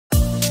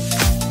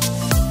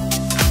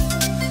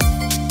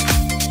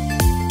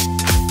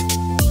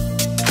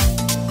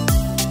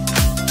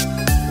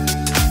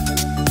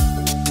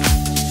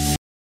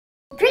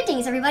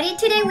everybody,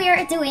 today we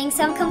are doing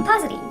some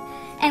compositing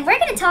and we're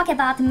going to talk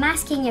about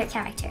masking your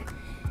character.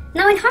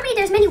 Now in Harmony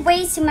there's many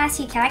ways to mask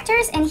your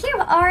characters, and here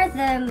are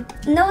the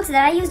nodes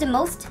that I use the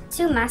most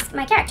to mask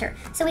my character.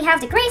 So we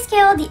have the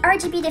Greyscale, the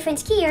RGB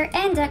difference keyer,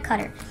 and the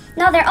cutter.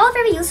 Now they're all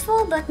very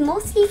useful, but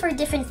mostly for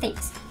different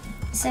things.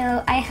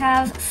 So I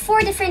have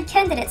 4 different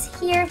candidates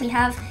here. We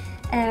have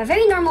a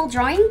very normal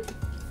drawing,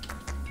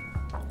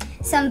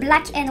 some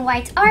black and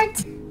white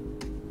art,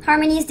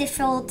 Harmony's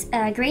default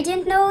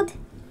gradient node,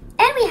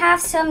 and we have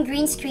some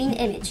green screen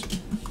image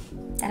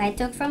that I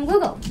took from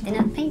Google. Did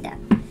not paint that.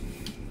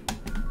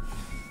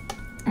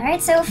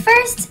 Alright, so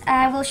first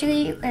I will show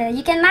you,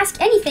 you can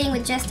mask anything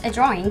with just a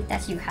drawing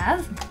that you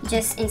have.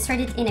 Just insert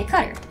it in a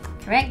cutter,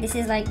 correct? This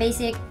is like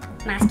basic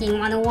masking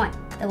 101.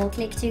 Double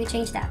click to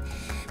change that.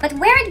 But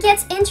where it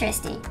gets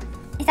interesting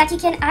is that you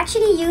can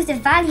actually use the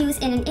values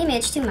in an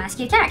image to mask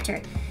your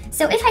character.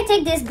 So if I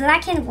take this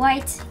black and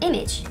white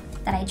image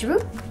that I drew,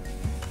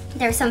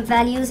 there are some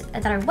values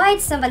that are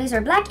white, some values are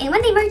black, and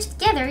when they merge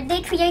together,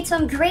 they create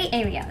some gray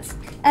areas.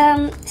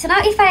 So now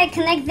if I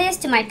connect this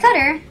to my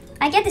cutter,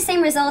 I get the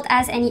same result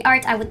as any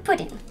art I would put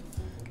in.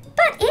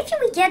 But if you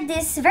would get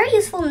this very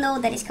useful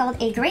node that is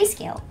called a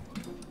Greyscale,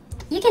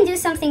 you can do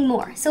something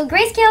more. So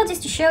Greyscale,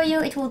 just to show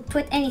you, it will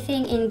put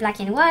anything in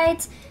black and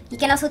white. You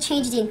can also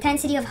change the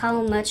intensity of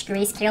how much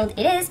grayscaled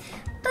it is.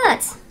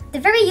 But the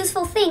very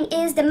useful thing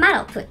is the matte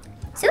output.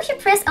 So if you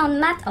press on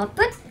matte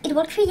output, it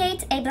will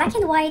create a black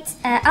and white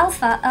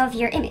alpha of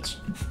your image.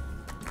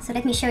 So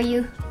let me show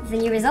you the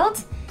new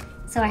result.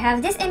 So I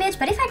have this image,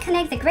 but if I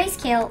connect the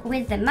Greyscale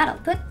with the matte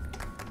output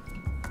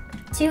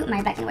to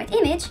my black and white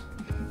image,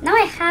 now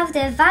I have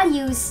the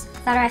values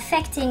that are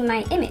affecting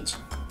my image.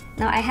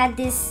 Now I had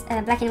this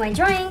black and white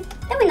drawing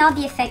that will now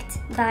be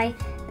affected by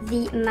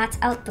the matte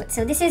output.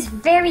 So this is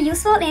very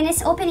useful, and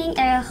it's opening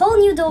a whole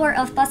new door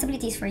of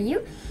possibilities for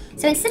you.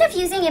 So instead of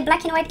using a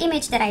black and white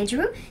image that I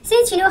drew,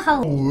 since you know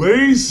how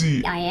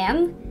lazy I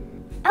am,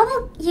 I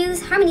will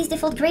use Harmony's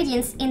default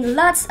gradients in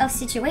lots of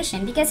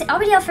situations because it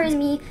already offers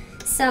me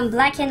some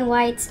black and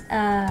white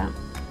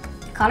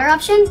color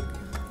options.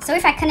 So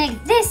if I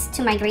connect this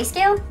to my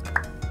Greyscale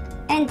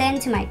and then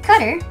to my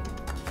cutter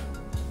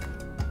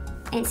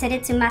and set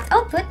it to matte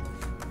output,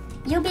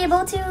 you'll be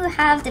able to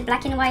have the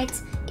black and white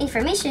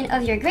information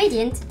of your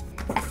gradient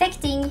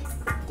affecting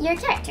your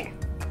character.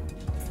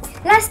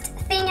 Last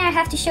thing I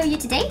have to show you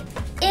today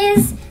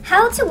is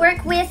how to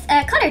work with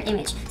a colored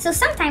image. So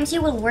sometimes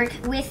you will work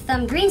with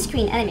some green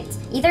screen elements.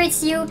 Either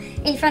it's you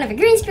in front of a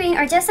green screen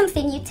or just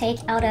something you take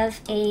out of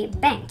a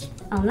bank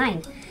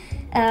online.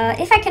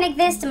 If I connect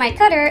this to my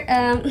cutter,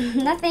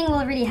 nothing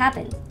will really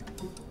happen.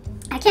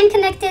 I can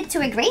connect it to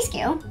a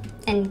Greyscale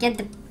and get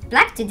the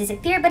black to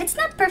disappear, but it's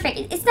not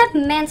perfect. It's not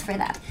meant for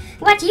that.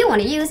 What you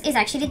want to use is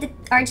actually the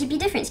RGB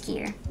difference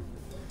keyer.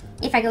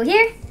 If I go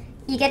here,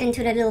 you get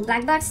into the little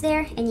black box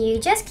there, and you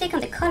just click on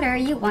the color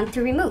you want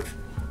to remove.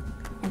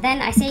 And then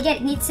I say again,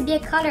 it needs to be a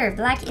color.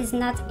 Black is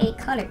not a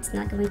color. It's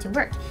not going to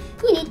work.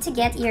 You need to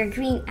get your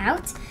green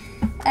out.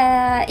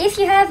 If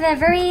you have a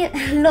very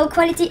low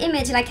quality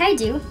image like I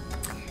do,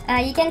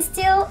 you can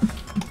still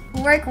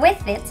work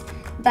with it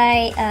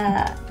by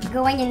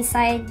going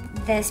inside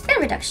the spin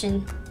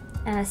reduction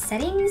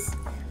settings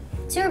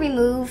to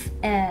remove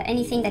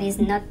anything that is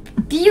not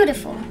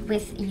beautiful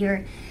with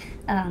your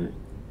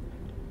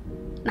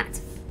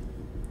matte.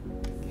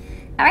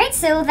 Alright,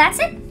 so that's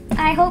it.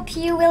 I hope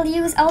you will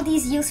use all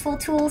these useful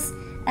tools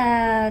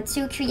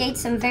to create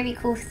some very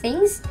cool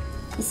things.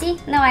 You see,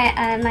 now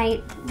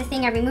the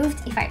thing I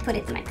removed, if I put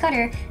it in my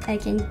cutter, I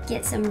can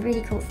get some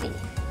really cool things.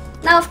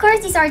 Now, of course,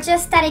 these are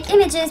just static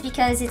images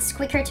because it's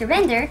quicker to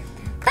render.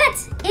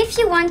 But if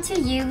you want to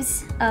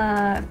use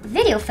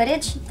video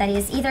footage that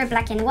is either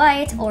black and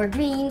white or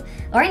green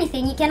or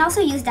anything, you can also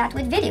use that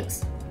with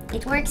videos.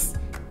 It works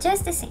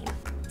just the same.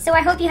 So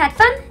I hope you had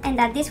fun and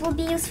that this will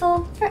be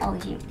useful for all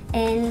of you.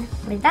 And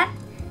with that,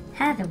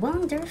 have a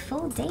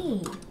wonderful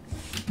day.